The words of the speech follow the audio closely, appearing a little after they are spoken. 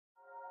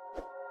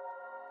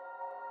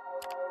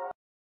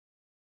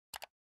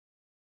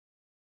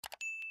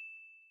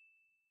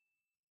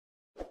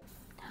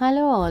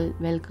Hello all,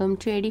 welcome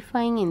to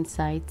Edifying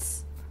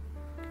Insights.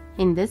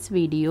 In this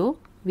video,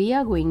 we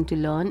are going to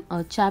learn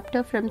a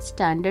chapter from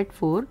Standard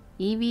 4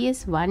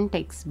 EVS 1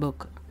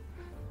 textbook.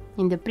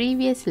 In the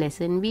previous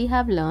lesson, we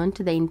have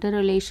learnt the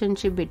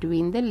interrelationship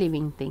between the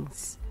living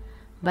things.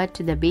 But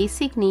the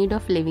basic need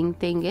of living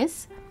thing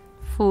is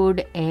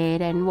food,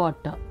 air and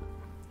water.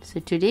 So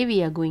today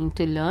we are going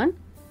to learn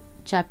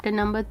chapter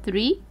number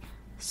 3,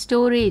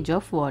 Storage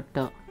of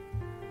Water.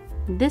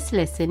 This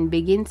lesson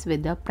begins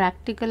with a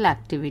practical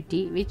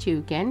activity which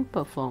you can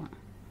perform.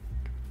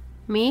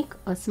 Make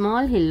a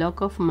small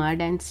hillock of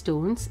mud and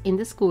stones in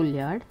the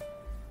schoolyard.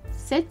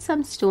 Set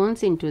some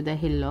stones into the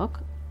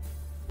hillock.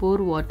 Pour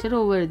water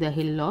over the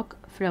hillock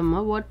from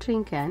a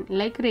watering can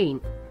like rain.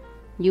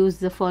 Use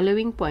the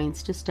following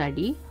points to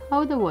study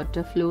how the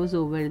water flows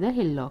over the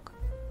hillock.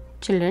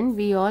 Children,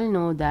 we all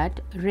know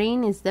that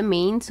rain is the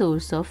main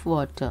source of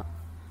water.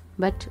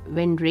 But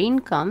when rain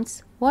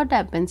comes, what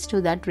happens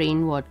to that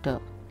rainwater?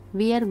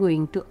 We are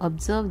going to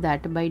observe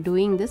that by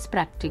doing this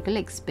practical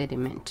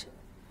experiment.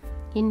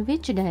 In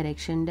which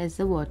direction does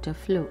the water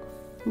flow?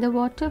 The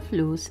water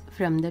flows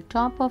from the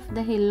top of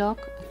the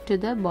hillock to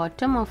the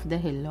bottom of the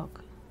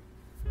hillock.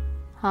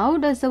 How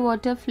does the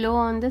water flow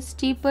on the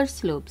steeper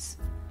slopes?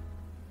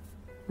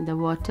 The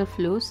water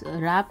flows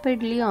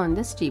rapidly on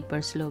the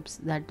steeper slopes.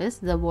 That is,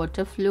 the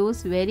water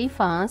flows very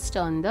fast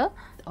on the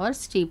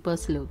steeper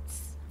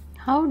slopes.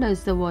 How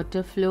does the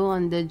water flow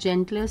on the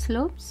gentler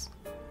slopes?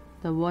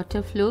 The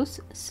water flows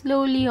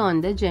slowly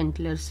on the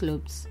gentler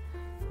slopes.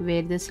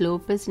 Where the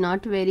slope is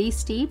not very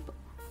steep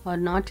or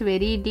not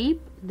very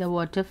deep, the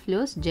water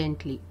flows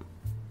gently.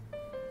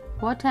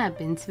 What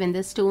happens when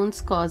the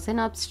stones cause an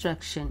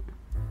obstruction?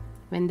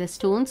 When the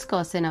stones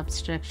cause an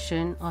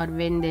obstruction, or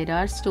when there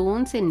are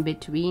stones in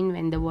between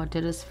when the water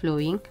is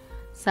flowing,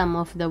 some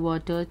of the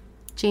water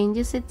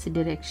changes its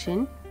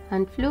direction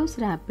and flows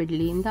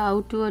rapidly in the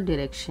outward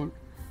direction.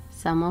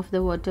 Some of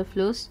the water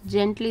flows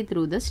gently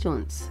through the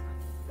stones.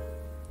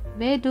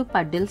 Where do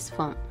puddles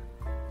form?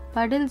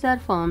 Puddles are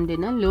formed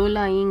in a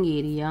low-lying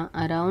area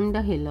around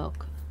the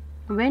hillock.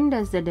 When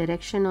does the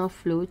direction of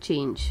flow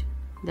change?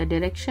 The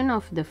direction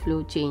of the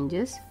flow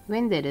changes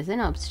when there is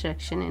an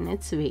obstruction in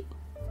its way.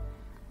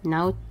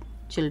 Now,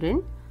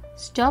 children,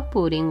 stop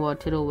pouring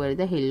water over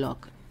the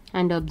hillock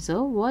and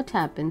observe what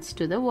happens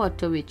to the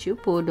water which you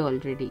poured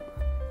already.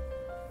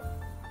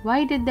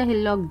 Why did the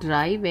hillock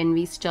dry when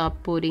we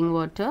stopped pouring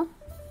water?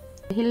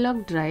 The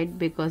hillock dried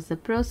because the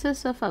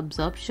process of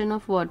absorption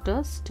of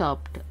water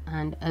stopped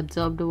and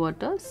absorbed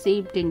water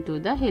seeped into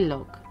the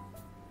hillock.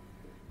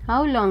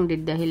 How long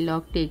did the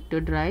hillock take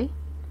to dry?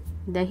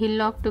 The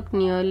hillock took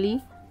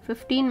nearly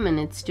 15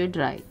 minutes to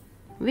dry.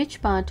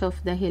 Which part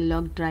of the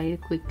hillock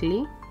dried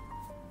quickly?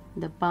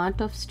 The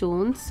part of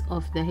stones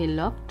of the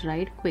hillock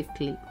dried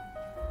quickly.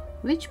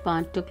 Which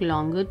part took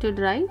longer to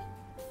dry?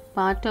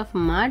 Part of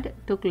mud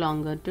took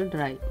longer to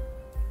dry.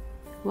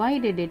 Why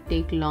did it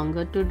take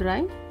longer to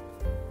dry?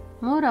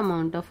 More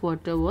amount of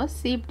water was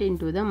seeped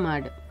into the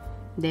mud.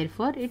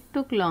 Therefore, it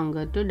took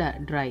longer to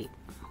dry.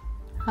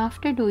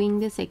 After doing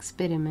this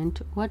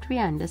experiment, what we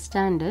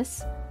understand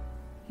is,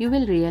 you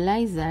will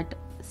realize that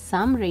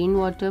some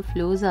rainwater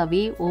flows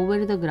away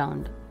over the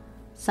ground.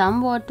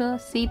 Some water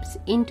seeps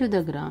into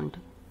the ground.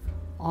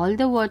 All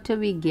the water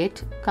we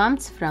get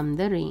comes from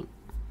the rain.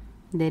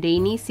 The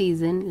rainy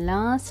season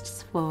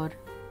lasts for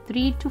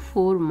 3 to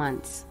 4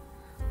 months.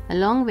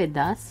 Along with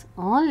us,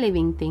 all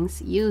living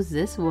things use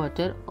this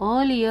water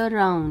all year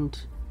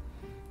round.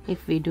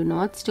 If we do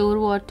not store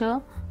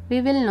water,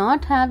 we will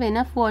not have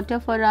enough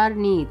water for our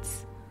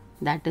needs.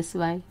 That is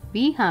why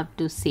we have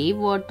to save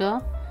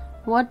water.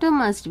 Water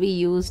must be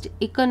used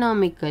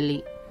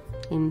economically.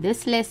 In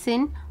this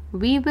lesson,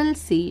 we will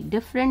see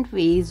different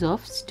ways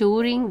of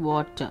storing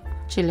water.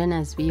 Children,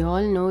 as we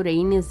all know,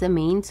 rain is the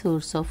main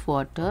source of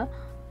water.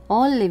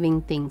 All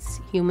living things,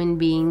 human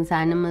beings,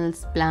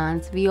 animals,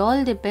 plants, we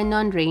all depend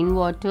on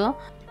rainwater.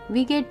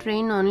 We get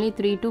rain only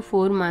 3 to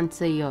 4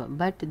 months a year,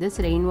 but this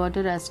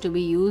rainwater has to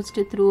be used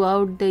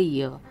throughout the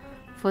year.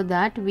 For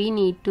that, we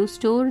need to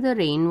store the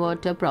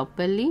rainwater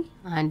properly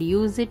and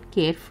use it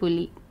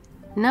carefully.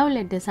 Now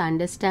let us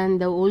understand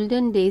the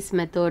olden days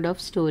method of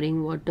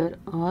storing water,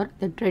 or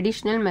the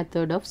traditional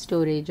method of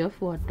storage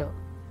of water.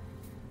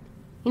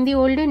 In the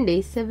olden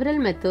days, several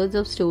methods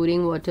of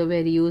storing water were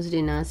used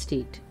in our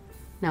state.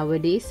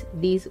 Nowadays,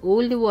 these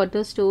old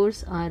water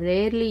stores are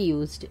rarely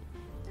used.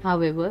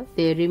 However,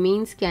 their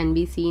remains can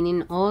be seen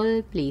in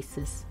all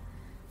places.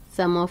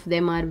 Some of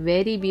them are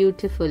very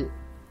beautiful.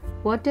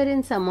 Water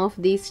in some of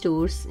these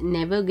stores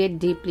never get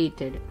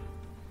depleted.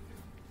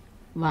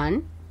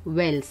 1.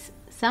 Wells.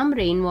 Some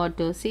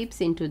rainwater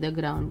seeps into the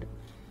ground.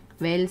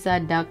 Wells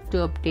are dug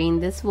to obtain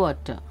this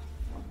water.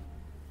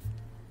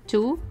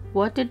 2.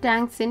 Water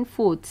tanks in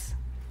forts.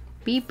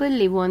 People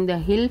live on the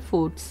hill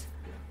forts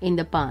in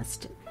the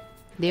past.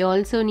 They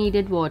also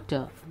needed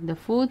water. The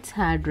forts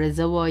had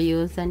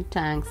reservoirs and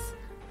tanks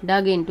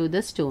dug into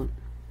the stone.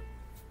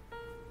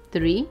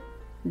 3.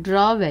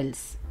 Draw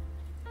wells.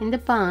 In the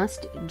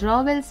past,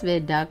 draw wells were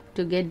dug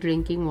to get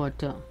drinking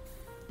water.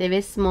 They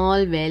were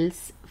small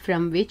wells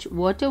from which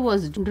water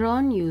was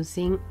drawn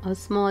using a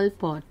small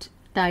pot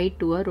tied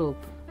to a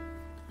rope.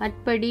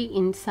 Atpadi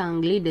in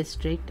Sangli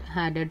district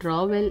had a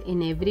draw well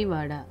in every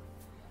vada.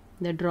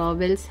 The draw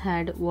wells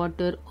had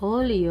water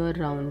all year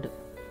round.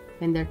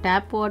 When the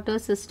tap water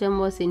system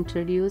was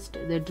introduced,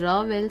 the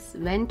draw wells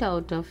went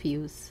out of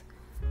use.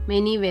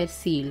 Many were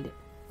sealed.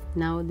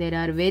 Now there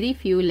are very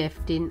few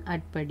left in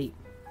Atpadi.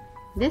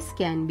 This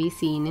can be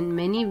seen in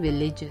many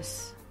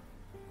villages.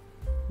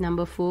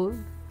 Number 4.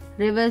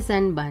 Rivers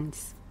and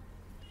bunds.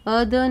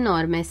 Earthen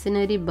or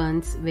masonry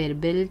bunds were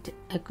built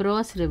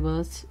across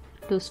rivers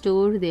to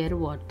store their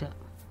water.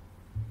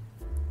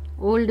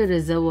 Old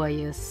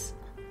reservoirs.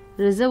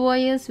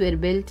 Reservoirs were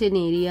built in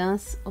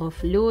areas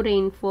of low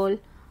rainfall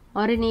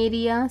or in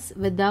areas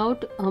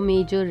without a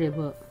major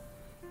river.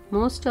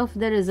 Most of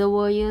the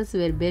reservoirs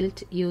were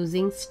built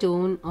using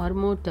stone or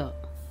mortar.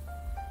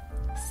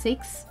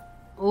 6.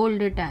 Old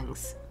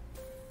tanks.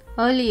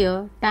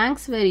 Earlier,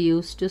 tanks were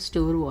used to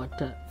store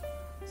water.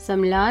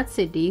 Some large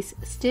cities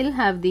still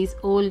have these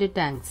old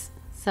tanks.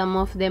 Some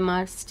of them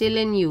are still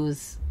in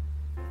use.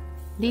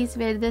 These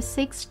were the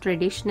 6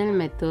 traditional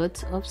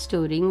methods of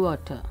storing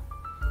water.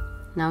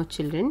 Now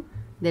children,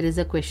 there is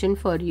a question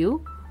for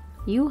you.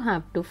 You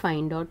have to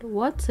find out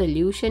what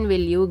solution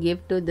will you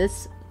give to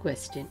this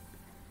question.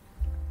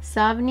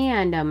 Savni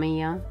and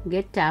Amaya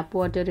get tap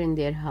water in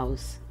their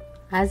house.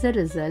 As a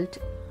result,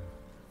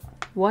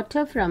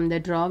 water from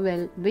the draw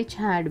well, which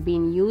had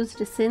been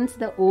used since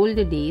the old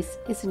days,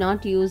 is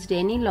not used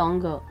any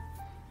longer.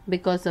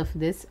 Because of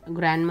this,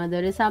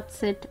 grandmother is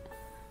upset.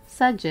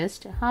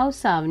 Suggest how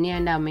Savni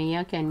and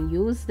Amaya can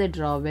use the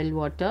draw well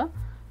water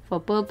for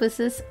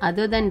purposes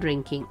other than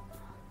drinking.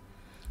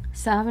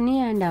 Savni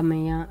and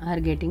Amaya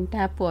are getting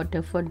tap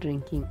water for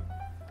drinking.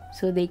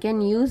 So they can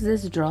use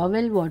this draw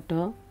well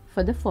water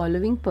for the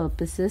following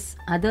purposes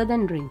other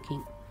than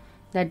drinking.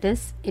 That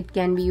is, it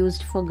can be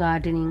used for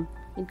gardening.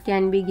 It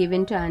can be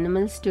given to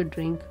animals to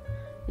drink.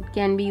 It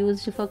can be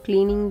used for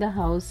cleaning the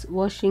house,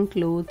 washing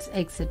clothes,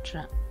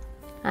 etc.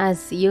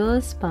 As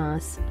years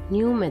pass,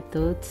 new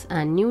methods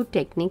and new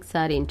techniques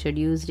are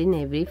introduced in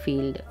every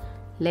field.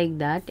 Like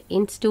that,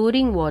 in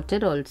storing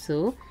water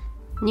also,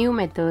 new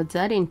methods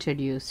are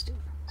introduced.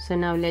 So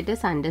now let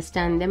us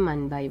understand them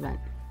one by one.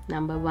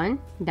 Number 1.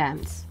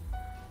 Dams.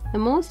 The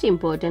most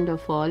important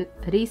of all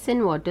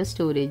recent water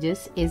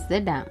storages is the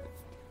dam.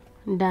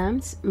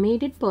 Dams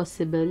made it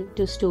possible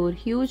to store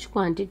huge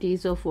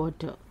quantities of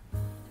water.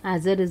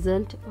 As a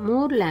result,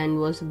 more land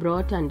was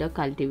brought under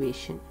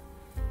cultivation.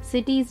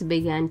 Cities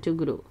began to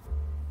grow.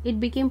 It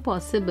became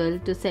possible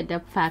to set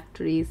up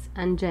factories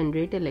and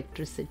generate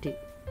electricity.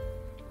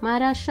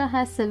 Maharashtra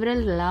has several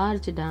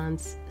large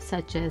dams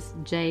such as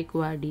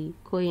Jayakwadi,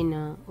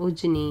 Koyna,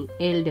 Ujni,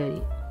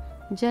 Eldari.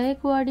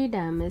 Jayakwadi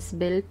Dam is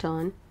built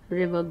on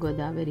River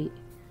Godavari,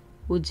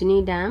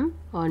 Ujni Dam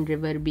on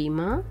River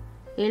Bhima,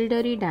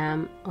 Eldari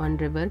Dam on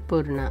River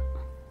Purna.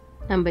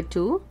 Number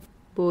 2.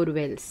 Bore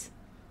wells.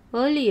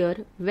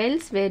 Earlier,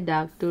 wells were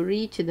dug to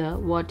reach the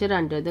water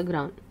under the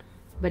ground,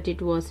 but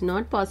it was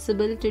not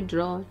possible to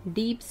draw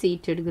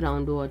deep-seated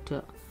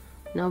groundwater.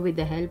 Now with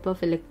the help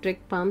of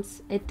electric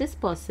pumps, it is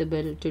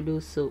possible to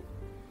do so.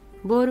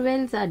 Bore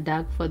wells are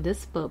dug for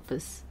this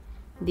purpose.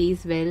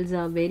 These wells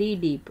are very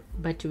deep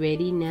but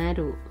very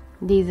narrow.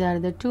 These are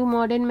the 2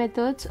 modern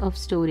methods of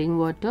storing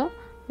water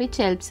which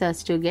helps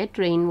us to get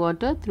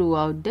rainwater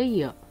throughout the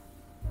year.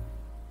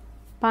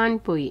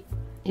 Panpoi.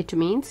 It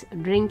means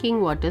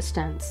drinking water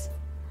stands.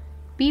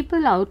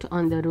 People out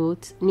on the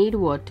roads need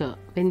water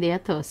when they are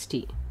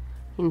thirsty.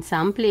 In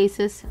some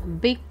places,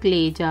 big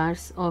clay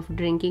jars of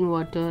drinking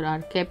water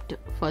are kept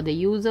for the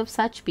use of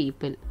such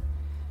people.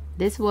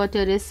 This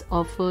water is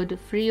offered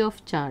free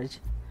of charge.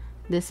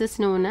 This is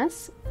known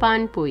as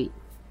Panpoi.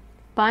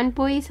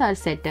 Panpois are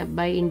set up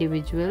by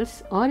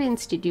individuals or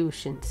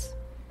institutions.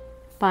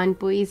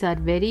 Panpois are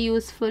very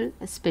useful,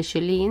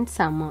 especially in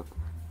summer.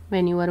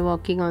 When you are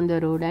walking on the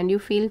road and you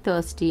feel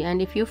thirsty,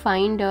 and if you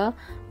find a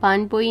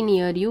panpoi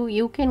near you,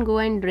 you can go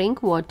and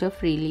drink water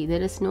freely.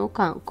 There is no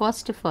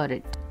cost for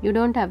it. You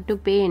don't have to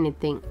pay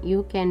anything.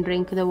 You can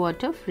drink the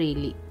water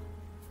freely.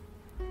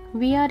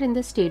 We are in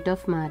the state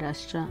of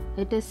Maharashtra.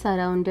 It is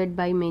surrounded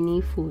by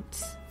many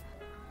forts.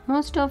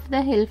 Most of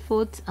the hill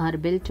forts are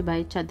built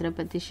by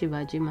Chhatrapati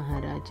Shivaji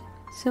Maharaj.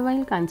 So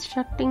while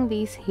constructing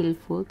these hill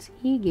forts,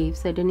 he gave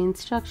certain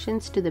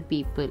instructions to the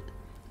people.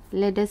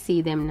 Let us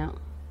see them now.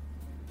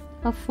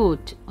 A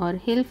fort or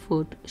hill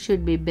fort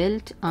should be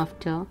built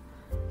after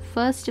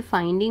first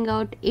finding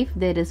out if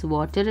there is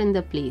water in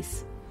the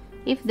place.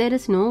 If there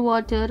is no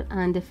water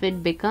and if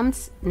it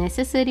becomes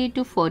necessary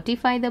to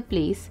fortify the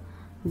place,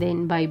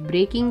 then by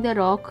breaking the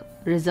rock,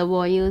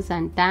 reservoirs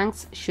and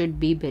tanks should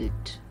be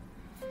built.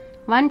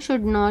 One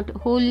should not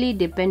wholly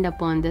depend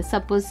upon the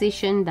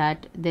supposition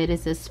that there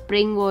is a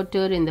spring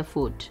water in the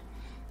fort,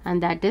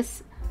 and that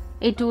is,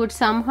 it would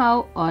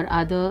somehow or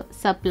other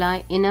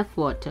supply enough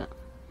water.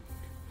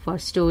 For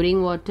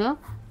storing water,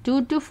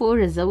 2 to 4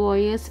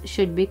 reservoirs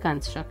should be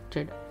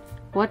constructed.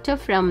 Water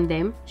from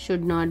them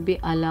should not be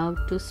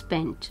allowed to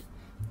spent.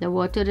 The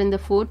water in the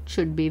fort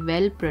should be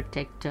well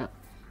protected.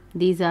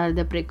 These are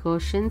the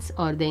precautions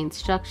or the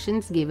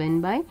instructions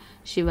given by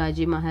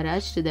Shivaji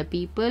Maharaj to the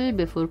people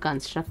before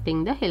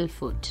constructing the hill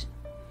fort.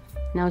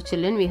 Now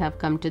children, we have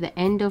come to the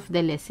end of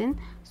the lesson.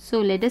 So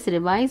let us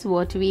revise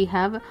what we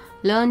have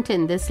learnt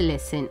in this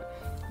lesson.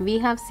 We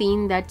have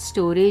seen that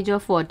storage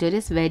of water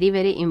is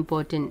very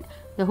important.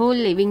 The whole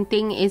living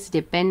thing is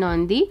depend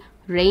on the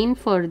rain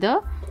for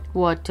the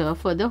water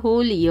for the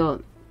whole year.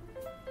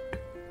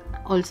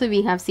 Also,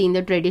 we have seen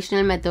the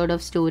traditional method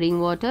of storing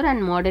water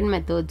and modern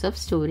methods of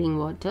storing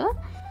water.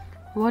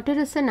 Water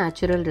is a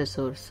natural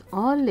resource.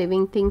 All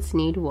living things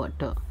need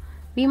water.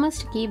 We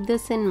must keep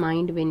this in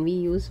mind when we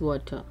use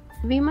water.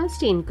 We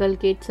must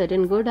inculcate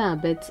certain good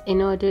habits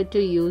in order to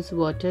use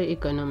water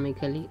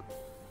economically.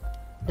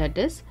 That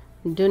is,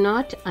 do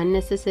not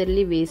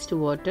unnecessarily waste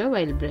water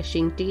while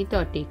brushing teeth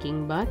or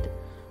taking bath.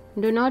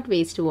 Do not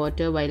waste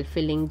water while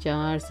filling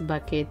jars,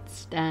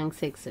 buckets,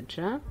 tanks,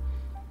 etc.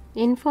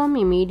 Inform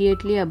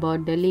immediately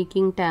about the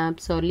leaking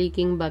taps or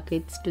leaking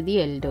buckets to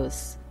the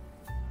elders.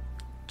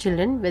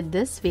 Children, with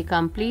this we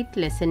complete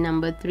lesson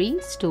number 3,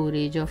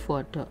 storage of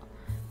water.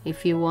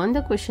 If you want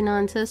the question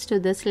answers to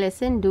this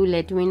lesson, do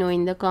let me know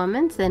in the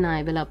comments, then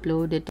I will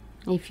upload it.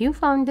 If you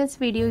found this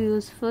video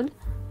useful,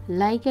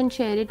 like and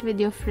share it with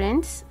your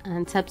friends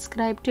and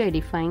subscribe to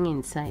Edifying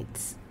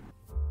Insights.